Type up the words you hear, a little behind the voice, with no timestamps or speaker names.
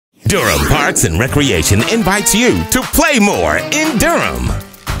Durham Parks and Recreation invites you to play more in Durham.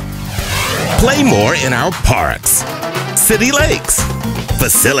 Play more in our parks, city lakes,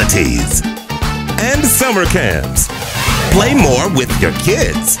 facilities, and summer camps. Play more with your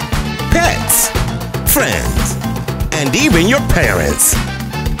kids, pets, friends, and even your parents.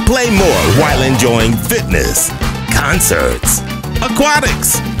 Play more while enjoying fitness, concerts,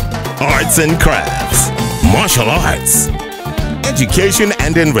 aquatics, arts and crafts, martial arts, education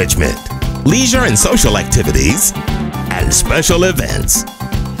and enrichment, leisure and social activities, and special events.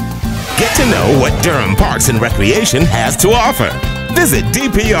 Get to know what Durham Parks and Recreation has to offer. Visit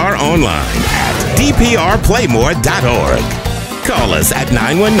DPR online at dprplaymore.org. Call us at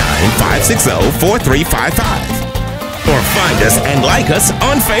 919-560-4355 or find us and like us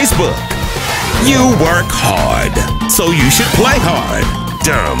on Facebook. You work hard, so you should play hard.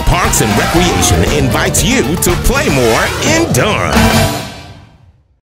 Durham Parks and Recreation invites you to play more in Durham.